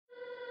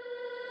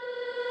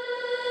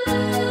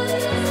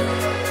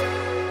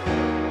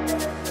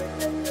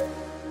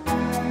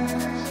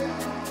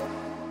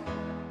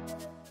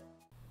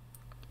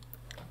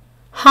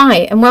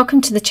Hi and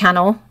welcome to the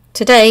channel.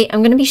 Today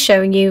I'm going to be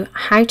showing you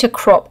how to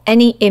crop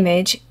any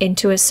image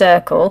into a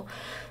circle,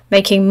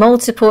 making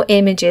multiple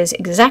images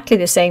exactly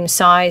the same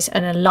size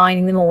and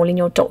aligning them all in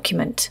your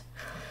document.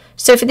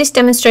 So for this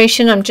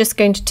demonstration I'm just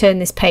going to turn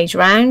this page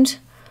round.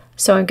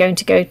 So I'm going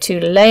to go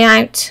to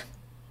Layout,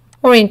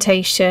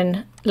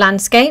 Orientation,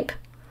 Landscape,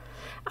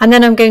 and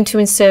then I'm going to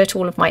insert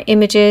all of my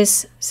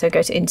images. So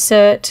go to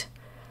Insert,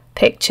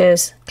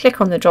 Pictures, click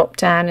on the drop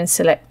down and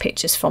select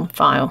Pictures from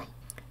File.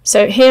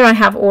 So here I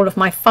have all of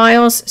my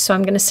files, so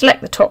I'm going to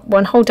select the top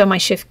one, hold down my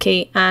Shift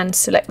key and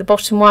select the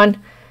bottom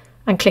one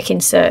and click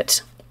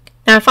Insert.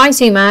 Now if I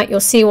zoom out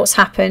you'll see what's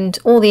happened.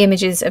 All the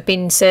images have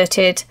been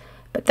inserted,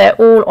 but they're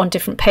all on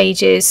different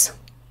pages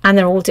and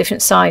they're all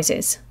different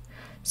sizes.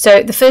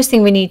 So the first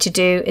thing we need to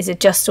do is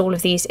adjust all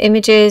of these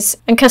images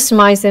and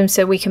customize them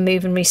so we can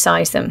move and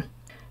resize them.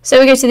 So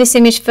we go to this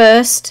image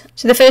first.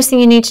 So the first thing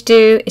you need to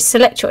do is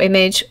select your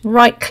image,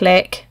 right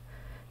click,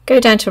 go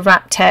down to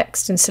wrap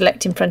text and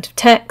select in front of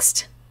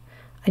text,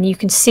 and you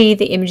can see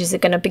the images are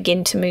going to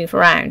begin to move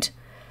around.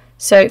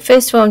 So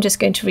first of all I'm just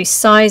going to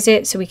resize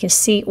it so we can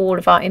see all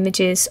of our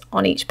images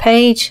on each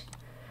page.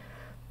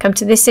 Come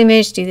to this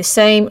image, do the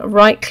same,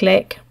 right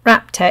click,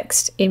 wrap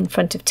text in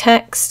front of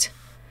text,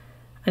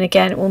 and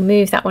again we'll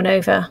move that one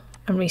over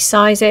and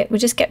resize it. We'll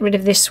just get rid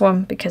of this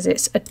one because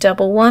it's a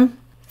double one.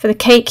 For the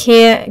cake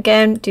here,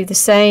 again do the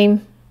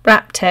same,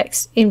 wrap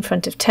text in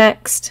front of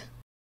text.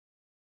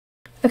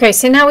 Okay,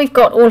 so now we've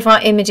got all of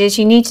our images.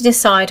 You need to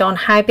decide on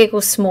how big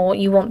or small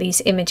you want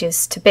these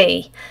images to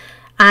be.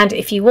 And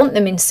if you want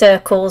them in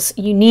circles,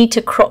 you need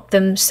to crop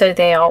them so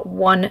they are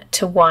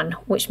 1:1,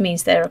 which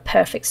means they're a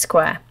perfect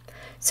square.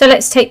 So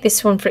let's take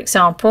this one for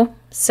example,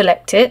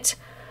 select it,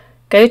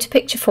 go to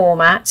Picture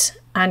Format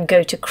and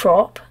go to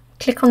Crop,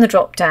 click on the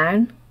drop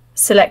down,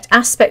 select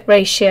Aspect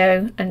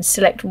Ratio and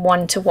select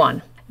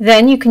 1:1.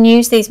 Then you can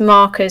use these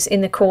markers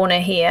in the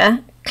corner here,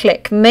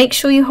 click, make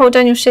sure you hold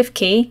down your Shift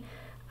key,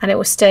 and it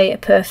will stay a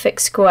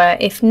perfect square.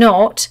 If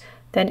not,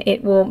 then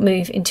it will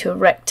move into a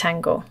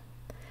rectangle.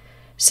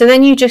 So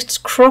then you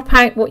just crop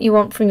out what you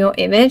want from your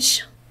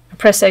image,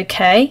 press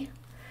OK,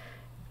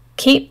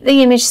 keep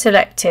the image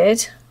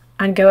selected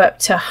and go up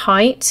to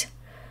height,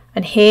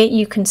 and here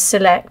you can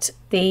select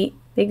the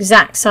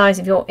exact size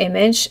of your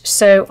image.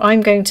 So I'm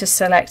going to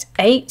select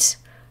 8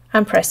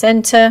 and press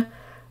enter.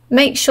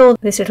 Make sure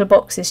this little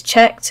box is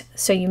checked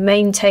so you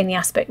maintain the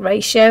aspect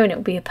ratio and it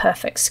will be a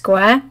perfect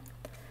square.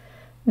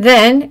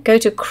 Then go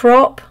to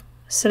crop,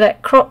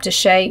 select crop to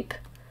shape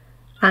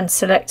and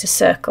select a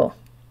circle.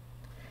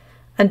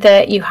 And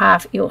there you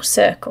have your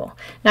circle.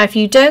 Now if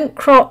you don't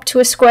crop to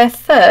a square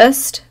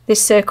first,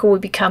 this circle will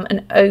become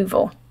an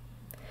oval.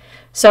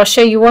 So I'll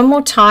show you one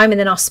more time and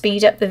then I'll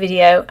speed up the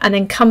video and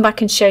then come back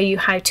and show you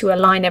how to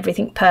align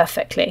everything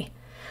perfectly.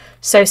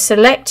 So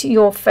select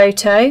your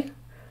photo,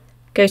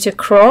 go to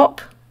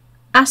crop,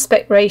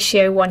 aspect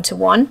ratio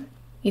 1:1.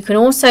 You can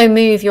also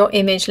move your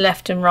image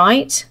left and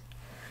right.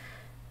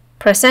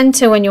 Press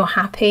enter when you're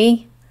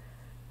happy,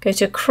 go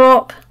to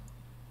crop,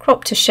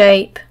 crop to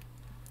shape,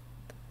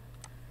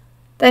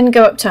 then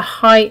go up to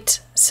height,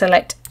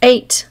 select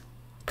 8,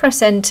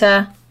 press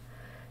enter,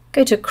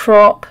 go to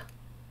crop,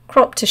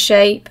 crop to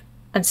shape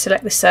and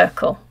select the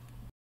circle.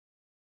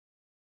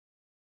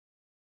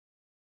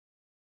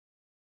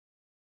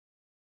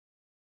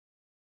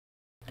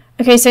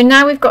 Okay, so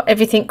now we've got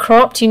everything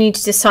cropped. You need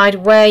to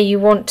decide where you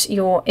want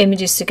your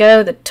images to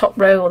go, the top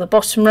row or the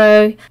bottom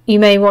row. You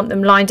may want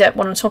them lined up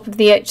one on top of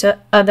the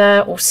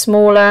other or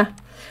smaller.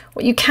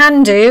 What you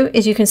can do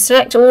is you can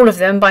select all of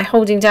them by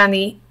holding down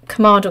the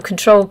Command or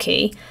Control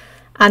key,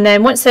 and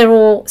then once they're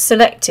all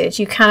selected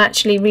you can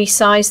actually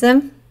resize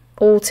them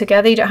all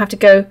together. You don't have to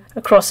go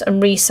across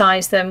and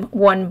resize them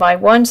one by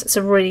one, so it's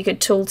a really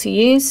good tool to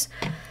use.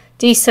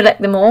 Deselect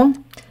them all.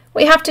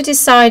 What you have to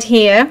decide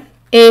here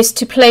is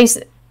to place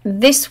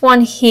this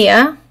one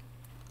here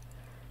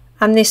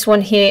and this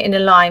one here in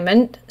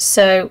alignment.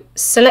 So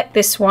select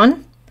this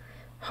one,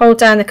 hold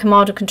down the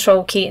Command or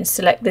Control key and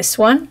select this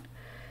one,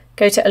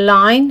 go to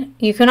Align.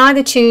 You can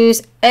either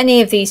choose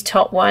any of these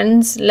top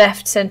ones,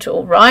 left, center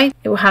or right.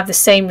 It will have the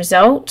same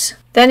result.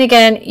 Then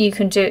again you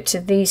can do it to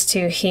these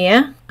two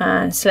here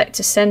and select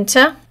to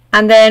center,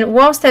 and then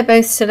whilst they're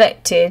both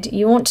selected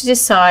you want to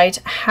decide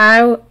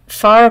how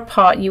far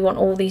apart you want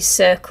all these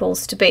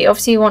circles to be.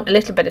 Obviously you want a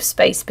little bit of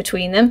space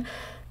between them,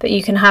 but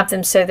you can have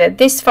them so they're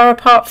this far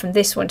apart from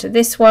this one to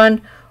this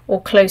one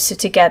or closer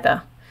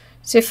together.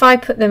 So if I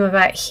put them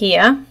about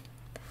here,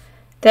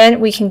 then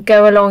we can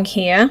go along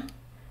here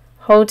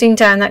holding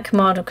down that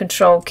Command or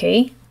Control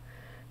key,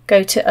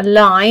 go to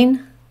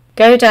Align,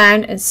 go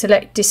down and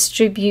select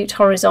Distribute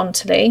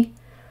horizontally.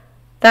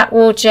 That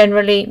will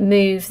generally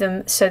move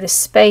them so the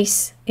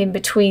space in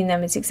between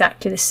them is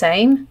exactly the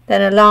same.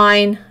 Then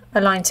Align,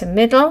 Align to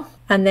middle,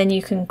 and then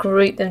you can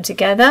group them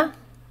together.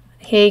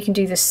 Here you can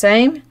do the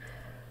same.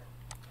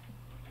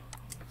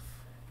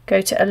 Go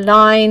to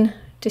Align,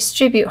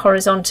 Distribute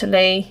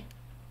horizontally,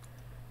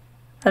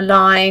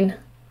 Align,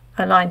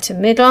 Align to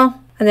middle,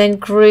 and then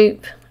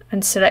Group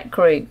and select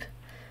Group.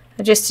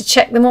 And just to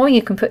check them all,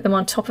 you can put them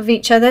on top of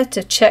each other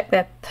to check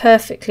they're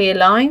perfectly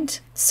aligned.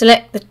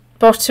 Select the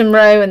bottom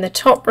row and the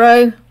top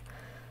row,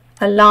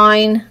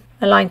 align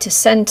to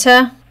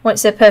center.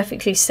 Once they're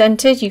perfectly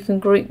centered, you can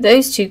group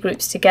those two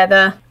groups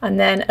together and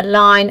then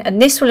align, and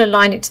this will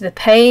align it to the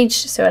page.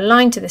 So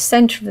align to the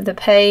center of the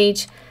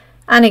page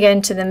and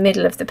again to the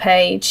middle of the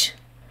page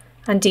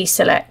and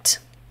deselect.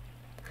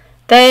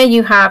 There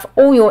you have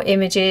all your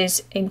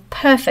images in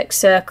perfect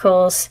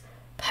circles,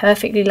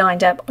 perfectly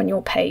lined up on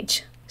your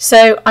page.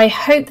 So I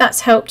hope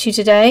that's helped you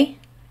today.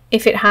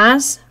 If it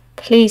has,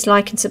 please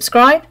like and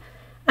subscribe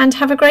and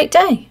have a great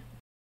day.